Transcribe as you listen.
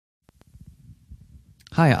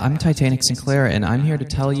Hi, I'm Titanic Sinclair, and I'm here to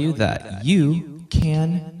tell you that you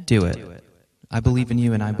can do it. I believe in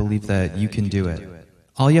you, and I believe that you can do it.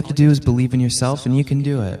 All you have to do is believe in yourself, and you can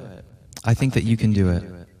do it. I think that you can do it.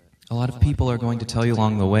 A lot of people are going to tell you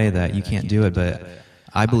along the way that you can't do it, but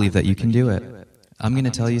I believe that you can do it. I'm going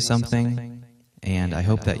to tell you something, and I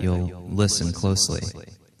hope that you'll listen closely.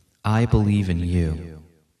 I believe in you.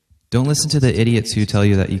 Don't listen to the idiots who tell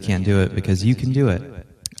you that you can't do it, because you can do it.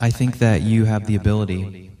 I think that you have the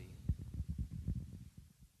ability.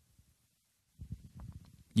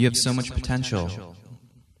 You have so much potential.